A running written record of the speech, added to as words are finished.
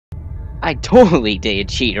I totally didn't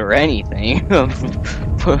cheat or anything.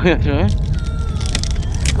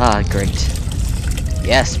 Ah, great.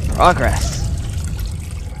 Yes, progress.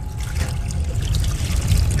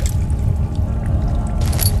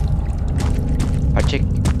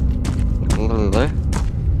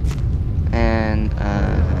 And,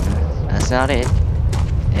 that's not it.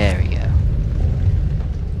 There we go.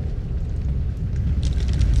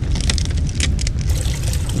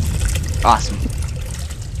 Awesome.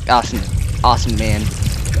 Awesome. Awesome, man.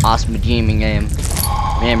 Awesome gaming game.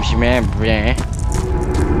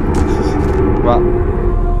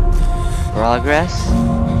 Progress?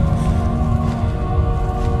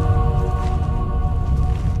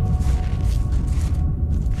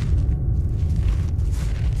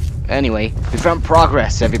 Anyway, we found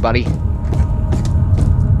progress, everybody.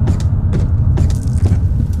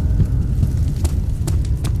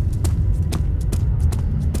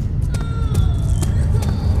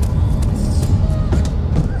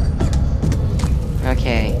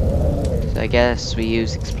 Okay, so I guess we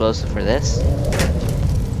use explosive for this.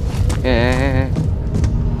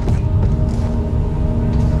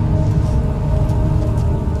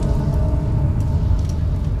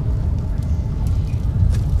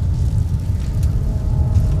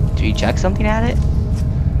 Do you chuck something at it?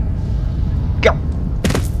 Go!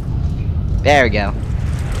 There we go.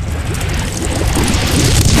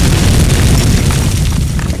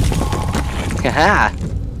 Haha!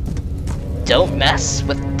 Don't mess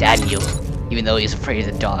with Daniel, even though he's afraid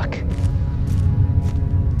of the dark.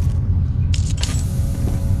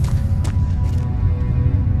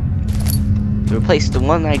 To replace the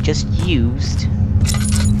one I just used.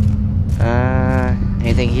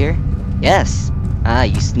 Anything here? Yes. Ah,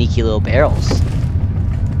 you sneaky little barrels.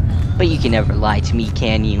 But you can never lie to me,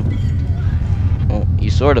 can you? Well,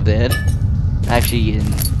 you sort of did. Actually, in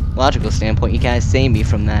logical standpoint, you kind of saved me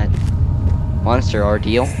from that monster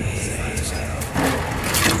ordeal.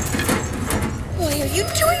 Why are you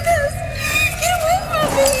doing this? Get away from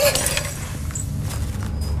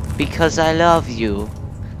me! Because I love you.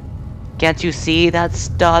 Can't you see that,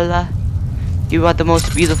 Stella? You are the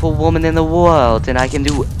most beautiful woman in the world, and I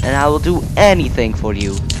will do anything for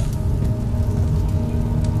you.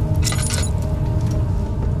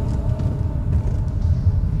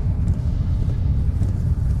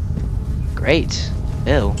 Great.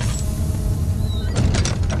 Ew.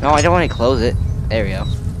 No, I don't want to close it. There we go.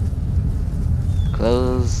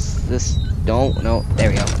 Close this. Don't. No. There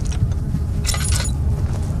we go.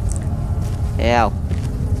 Ow.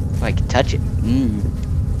 Oh, I can touch it.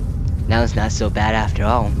 Now it's not so bad after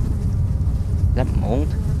all. Is that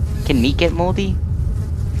mold? Can meat get moldy?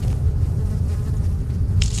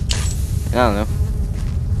 I don't know.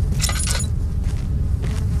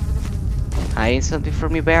 Hiding something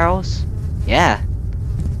from your barrels? Yeah.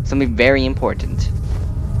 Something very important.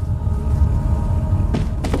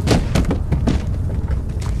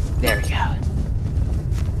 There we go.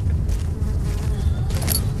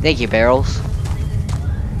 Thank you, barrels.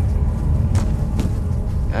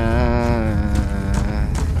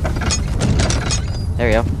 There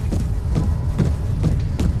we go.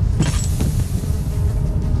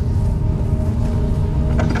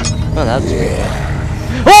 Oh, that was pretty good.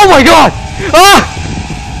 Oh my god! Ah!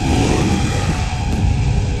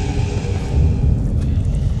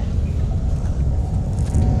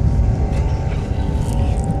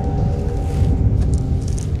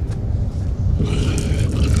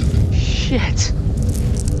 Shit.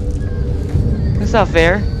 That's not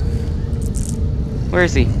fair. Where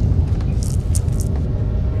is he?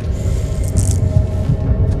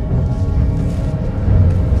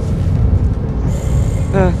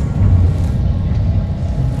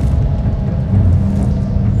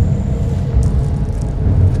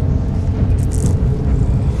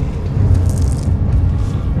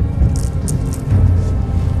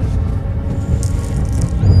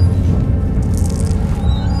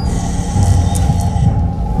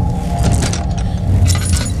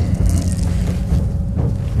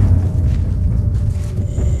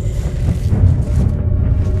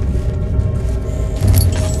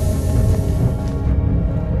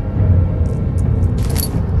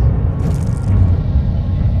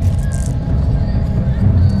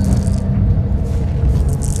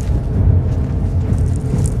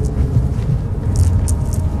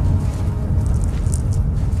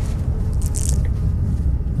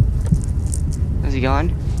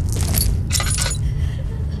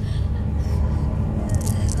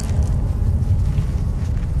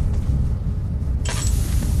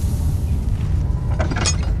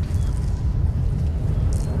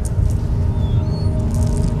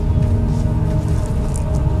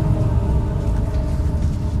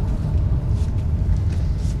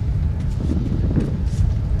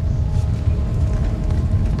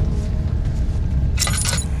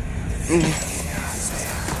 Let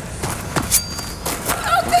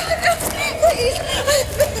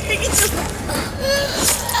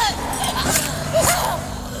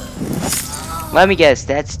me guess,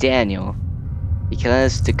 that's Daniel.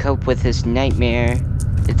 Because to cope with his nightmare,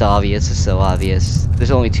 it's obvious, it's so obvious.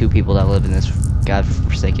 There's only 2 people that live in this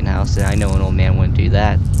godforsaken house, and I know an old man wouldn't do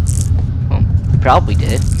that. Well, he probably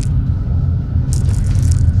did.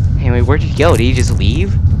 Anyway, where did he go? Did he just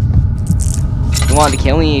leave? He wanted to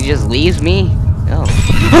kill me and he just leaves me? Oh.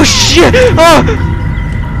 Oh shit! Oh!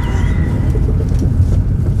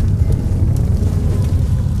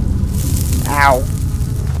 Ow.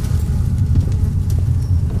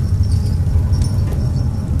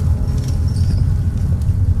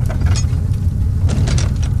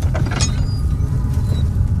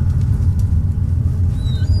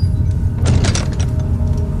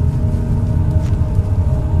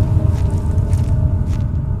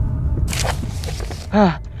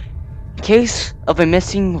 Case of a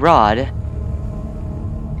missing rod.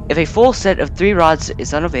 If a full set of 3 rods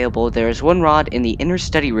is unavailable, there is 1 rod in the inner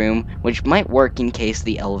study room which might work in case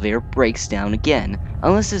the elevator breaks down again.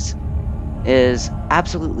 Unless it is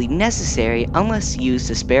absolutely necessary, unless used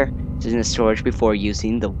to spare in the storage before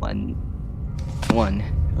using the one.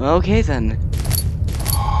 Okay then.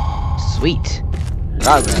 Sweet.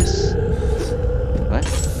 Progress. What?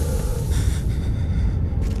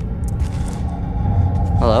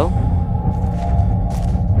 Hello?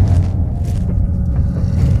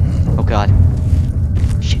 Oh god.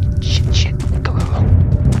 Shit, shit, shit. Go, go, go.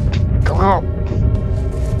 Go, go.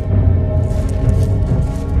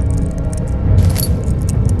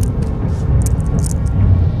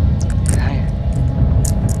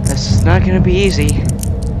 This is not gonna be easy.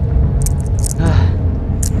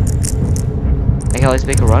 I can always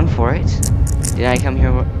make a run for it. Did I come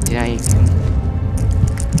here? Did I come?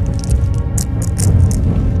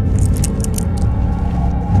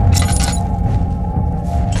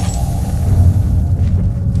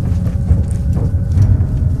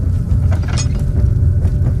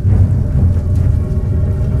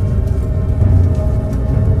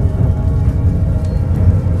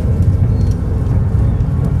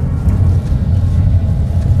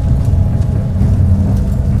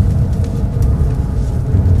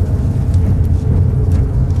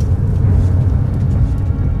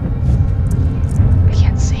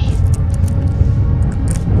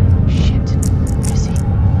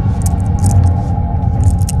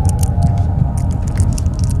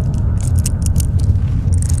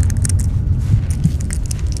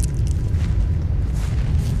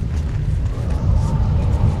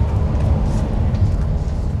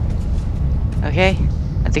 Okay,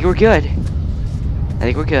 I think we're good. I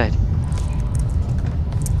think we're good.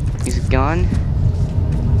 Music gone.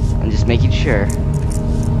 I'm just making sure.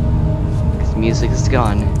 'Cause the music is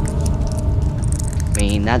gone. I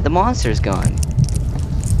mean that the monster's gone.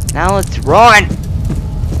 Now let's run!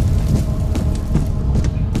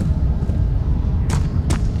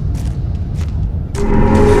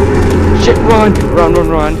 Shit, run! Run, run,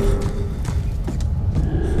 run!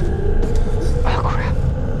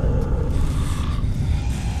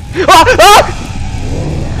 Ah! Ah!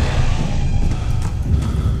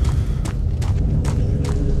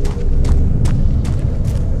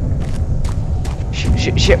 Shit,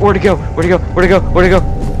 shit, shit, where'd it go? Where'd it go? Where'd it go? Where'd it go?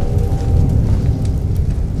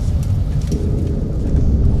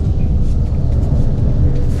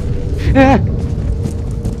 Ah!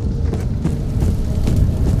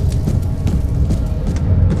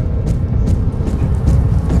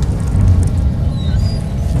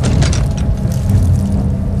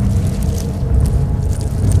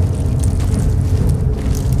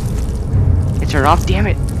 Turn it off, damn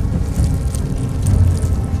it.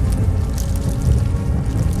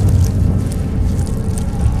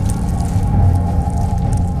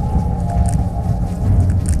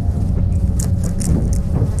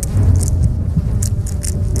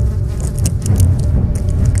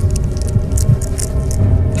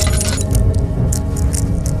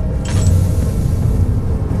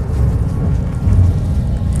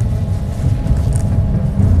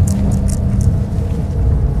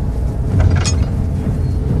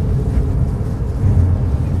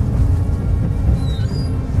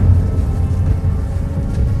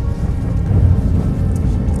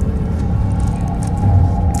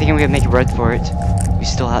 I think I'm gonna make a run for it.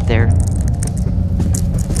 He's still out there.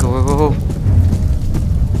 Go, go, go, go.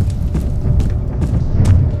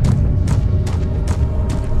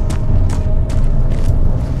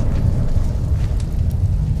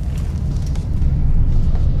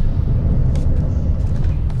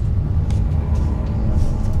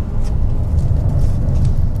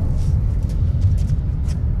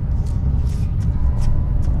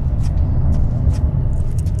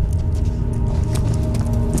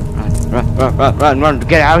 Run, run, run, run, run.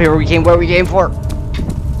 Get out of here. Where we came for.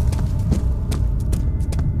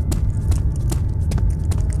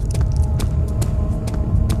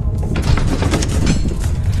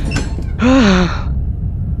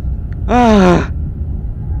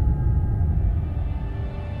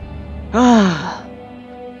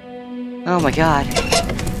 Oh my god.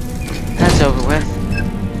 That's over with.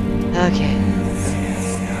 Okay.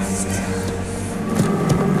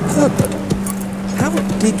 Herbert, how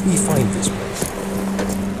did we find this place?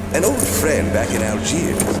 An old friend back in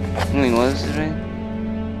Algiers. Wait, what was it?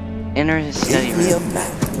 Enter his study Gave me a room.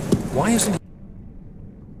 map. Why isn't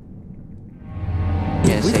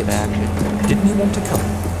Yeah, save action. Didn't he want to come?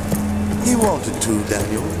 He wanted to,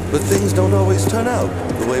 Daniel, but things don't always turn out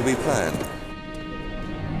the way we planned.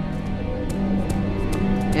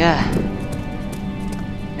 Yeah.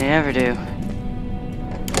 They never do.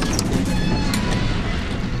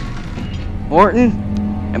 Morton,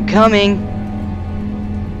 I'm coming.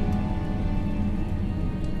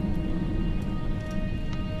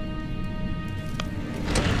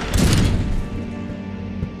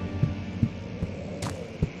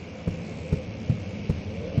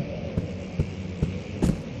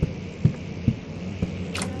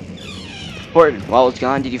 Morton, while it's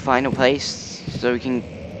gone, did you find a place so we can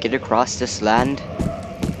get across this land?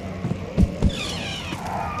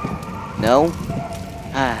 No?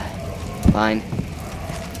 Ah, fine.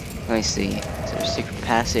 Let me see. Is there a secret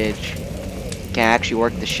passage? Can I actually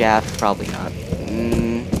work the shaft? Probably not.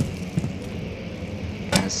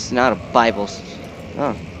 It's not a Bible.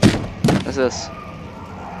 Oh. What's this?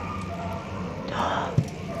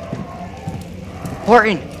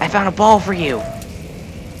 Horton! I found a ball for you!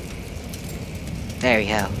 There we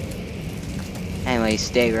go. Anyway,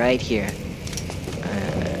 stay right here.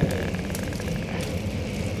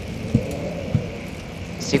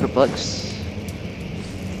 Secret books?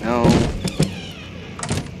 No.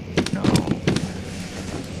 No.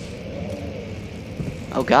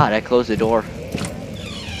 Oh god, I closed the door.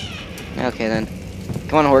 Okay then.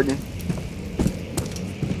 Come on, Horton.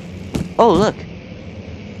 Oh, look!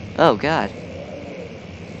 Oh god.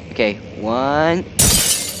 Okay, one.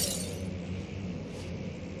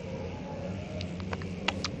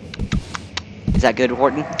 Is that good,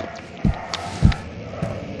 Horton?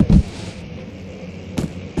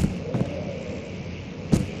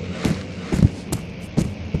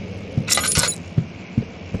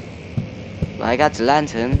 Well, I got the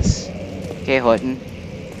lanterns. Okay, Horton.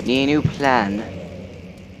 Need a new plan.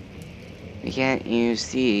 We can't use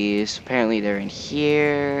these. Apparently they're in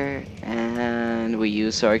here. And we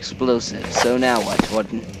use our explosives. So now what,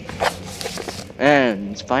 Horton?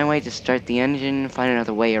 And find a way to start the engine, find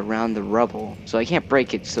another way around the rubble. So I can't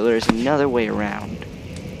break it, so there's another way around.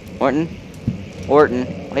 Horton? Horton,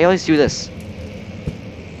 why do you always do this?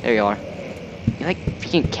 There you are. You like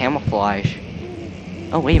freaking camouflage.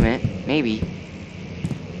 Oh, wait a minute. Maybe.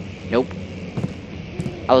 Nope.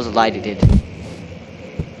 I was lied to did.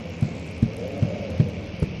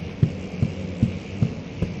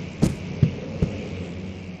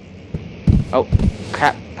 Oh,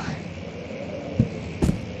 crap.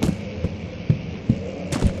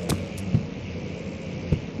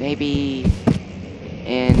 Maybe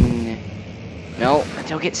in... No,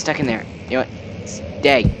 don't get stuck in there. You know what?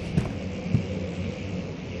 Stay.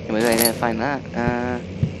 Maybe I didn't find that.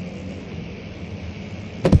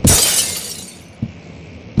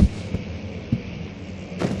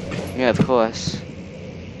 Yeah, of course.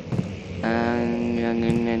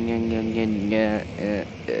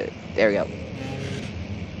 There we go.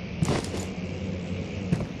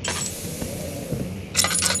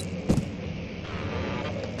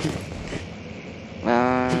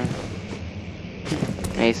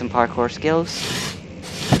 Maybe some parkour skills.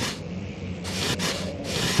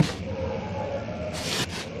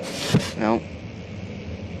 No.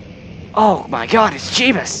 Oh my god, it's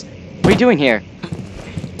Jeebus! What are you doing here?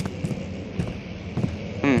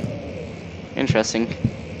 Interesting.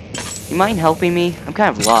 You mind helping me? I'm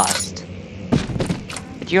kind of lost.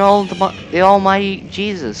 But you're all the almighty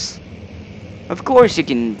Jesus. Of course you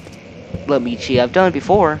can let me cheat. I've done it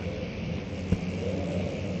before.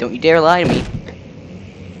 Don't you dare lie to me.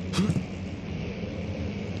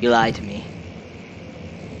 You lied to me.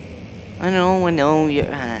 I know,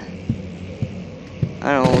 you're... I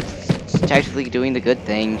don't know, it's technically doing the good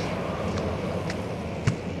thing.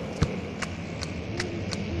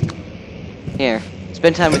 Here,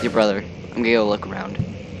 spend time with your brother. I'm gonna go look around.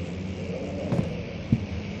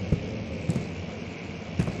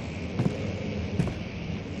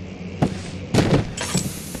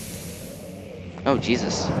 Oh,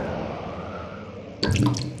 Jesus.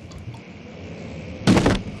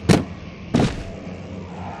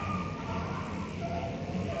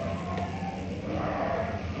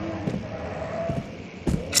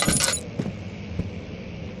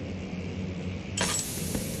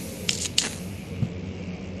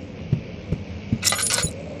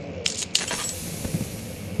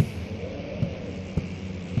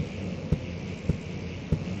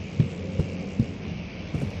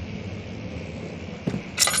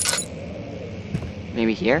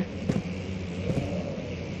 Maybe here?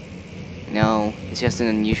 No, it's just an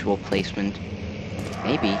unusual placement.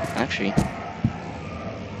 Maybe, actually.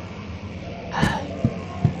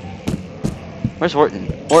 Where's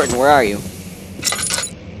Horton? Horton, where are you?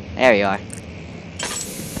 There you are.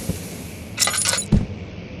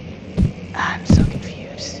 I'm so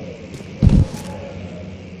confused.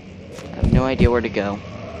 I have no idea where to go.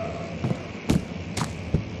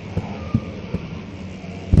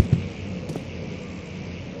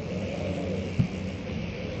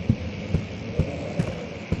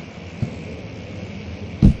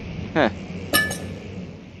 Huh.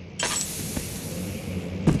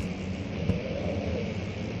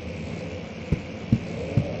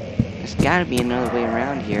 There's gotta be another way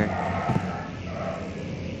around here.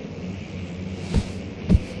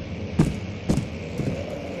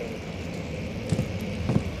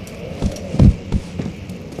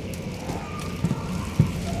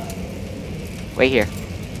 Wait here.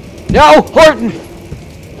 No! Horton!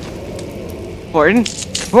 Horton?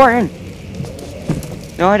 Horton!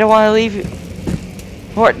 No, I don't want to leave you.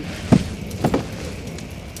 Horton.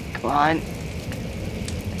 Come on.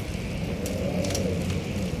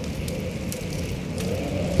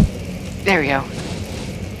 There we go.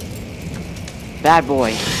 Bad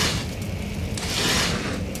boy.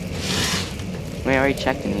 We already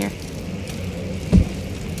checked in here.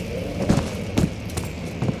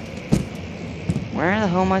 Where the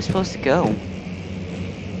hell am I supposed to go?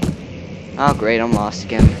 Oh great, I'm lost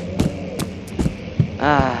again.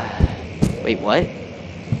 Wait, what?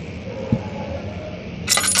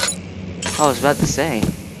 Oh, I was about to say.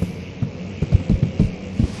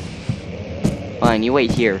 Fine, you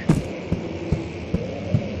wait here.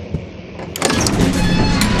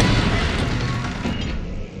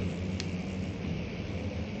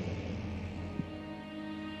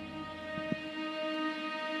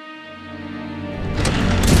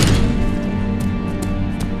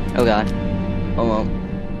 Oh god. Oh well.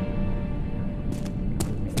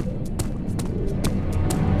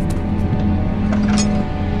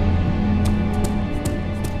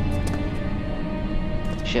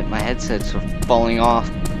 Shit, my headsets are falling off.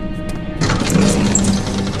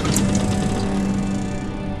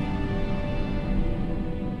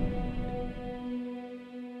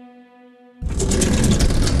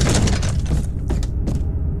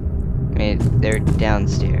 Wait, they're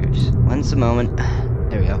downstairs. Once a moment.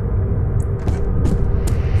 There we go.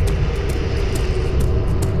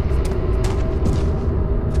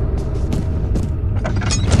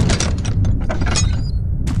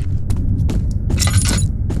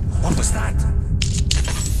 What was that?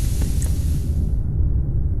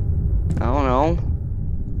 I don't know.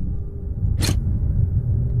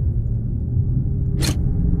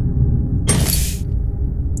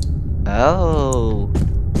 Oh.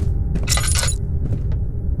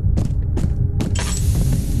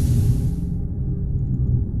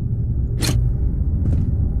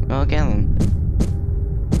 Well, again,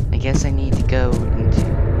 I guess I need to go into...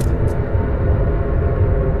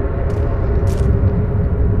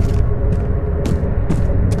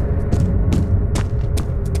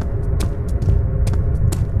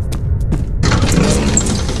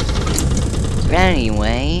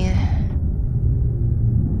 Anyway...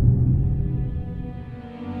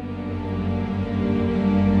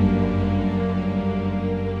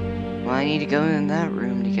 Well, I need to go in that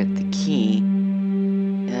room to get the key.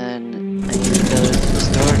 And I need to go to the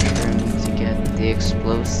storage room to get the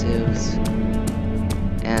explosives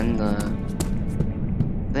and the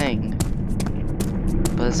thing.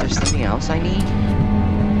 But is there something else I need?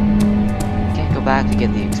 I can't go back to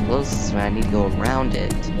get the explosives, but I need to go around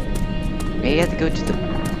it. Maybe I have to go to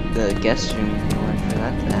the guest room in order for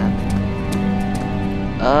that to happen.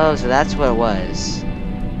 Oh, so that's what it was.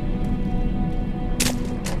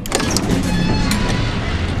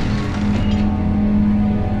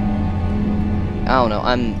 I don't know.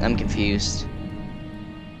 I'm confused.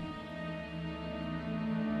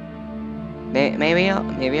 Maybe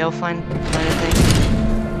I'll find a thing.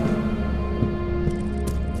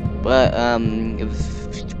 But if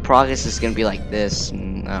Progess is gonna be like this, I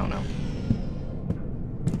don't know.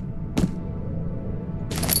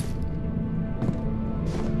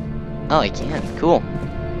 Oh, I can. Cool.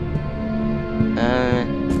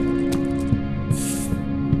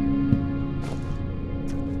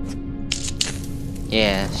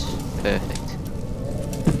 Yes, perfect.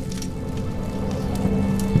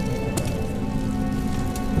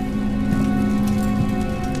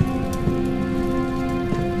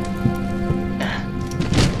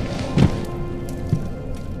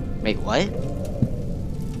 Wait, what?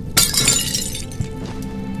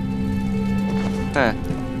 Huh.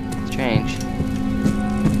 Strange.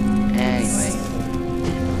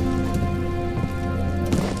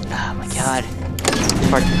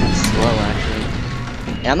 part's pretty slow, actually.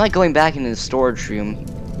 And I'm not going back into the storage room.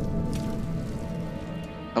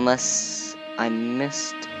 Unless I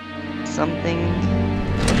missed something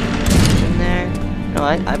in there. No,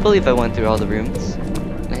 I believe I went through all the rooms.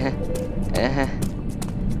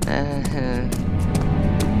 And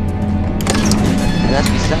that's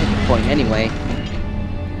beside the point anyway.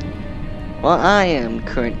 Well, I am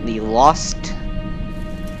currently lost.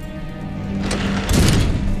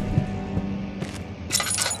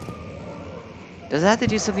 Does that have to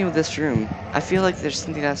do something with this room? I feel like there's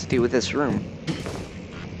something that has to do with this room.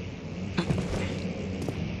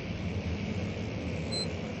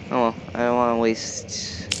 Oh well, I don't want to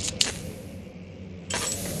waste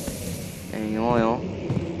any oil.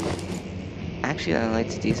 Actually, I'd like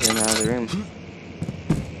to do something out of the room.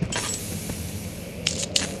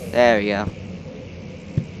 There we go.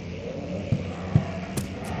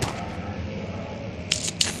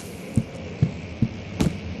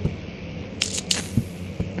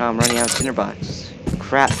 No, I'm running out of tinderbox.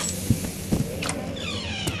 Crap.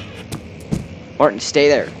 Martin, stay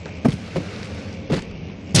there.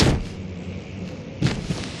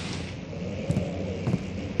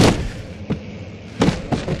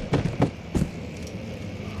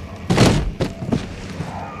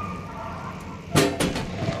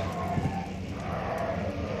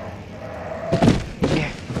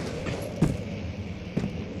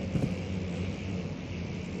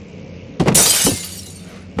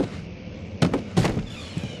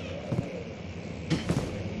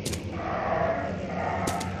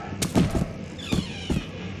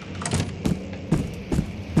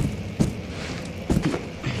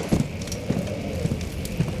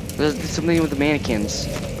 There's something with the mannequins.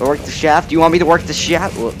 Or work the shaft? Do you want me to work the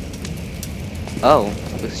shaft? Oh,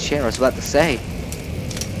 this chair I was about to say.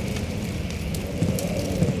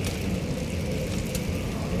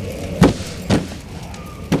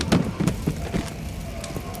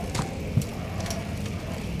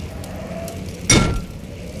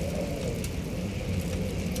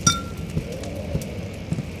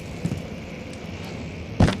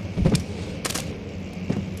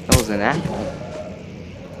 That was an apple.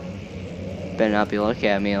 Better not be looking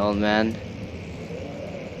at me, old man.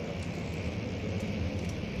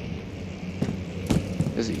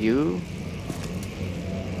 Is it you?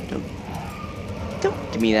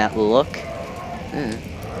 Don't give me that look. A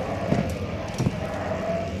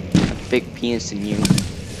big penis in you.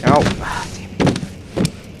 Oh, damn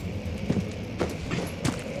it.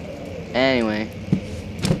 Anyway.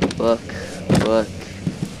 Book. Book.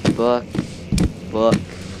 Book. Book.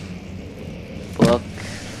 Book.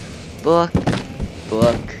 Book.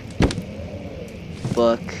 Book.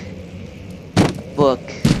 Book. Book.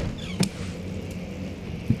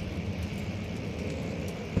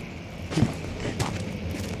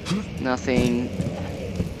 Nothing.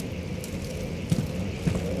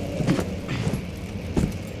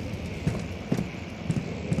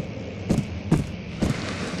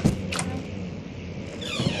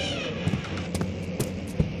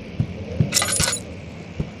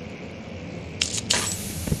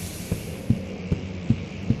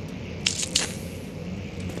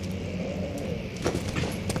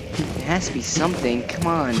 There has to be something. Come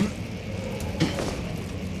on.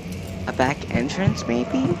 A back entrance,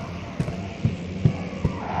 maybe?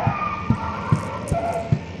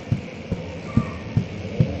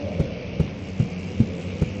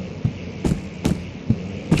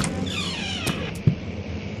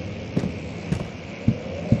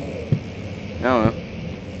 I don't know.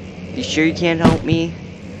 You sure you can't help me?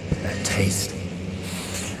 That taste.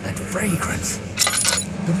 That fragrance.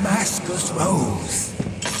 Damascus rose.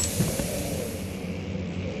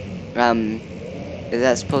 Is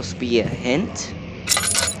that supposed to be a hint?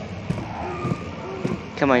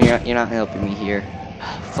 Come on, you're not helping me here.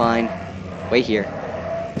 Fine. Wait here.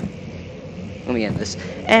 Let me end this.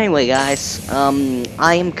 Anyway, guys,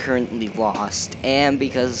 I am currently lost, and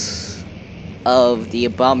because of the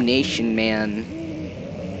Abomination Man,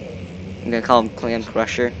 I'm gonna call him Clam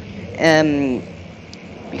Crusher,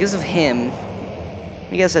 because of him,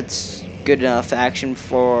 I guess that's good enough action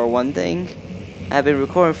for one thing. I've been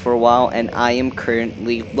recording for a while, and I am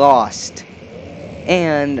currently lost.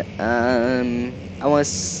 And I want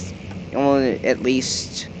to at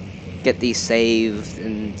least get these saved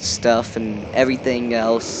and stuff and everything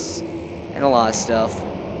else and a lot of stuff.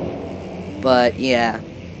 But yeah,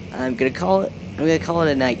 I'm gonna call it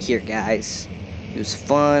a night here, guys. It was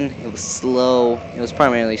fun. It was slow. It was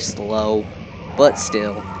primarily slow, but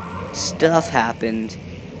still, stuff happened.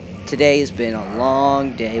 Today's been a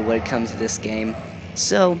long day when it comes to this game.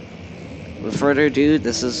 So, without further ado,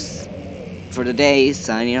 this is for today,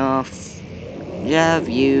 signing off. Have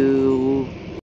you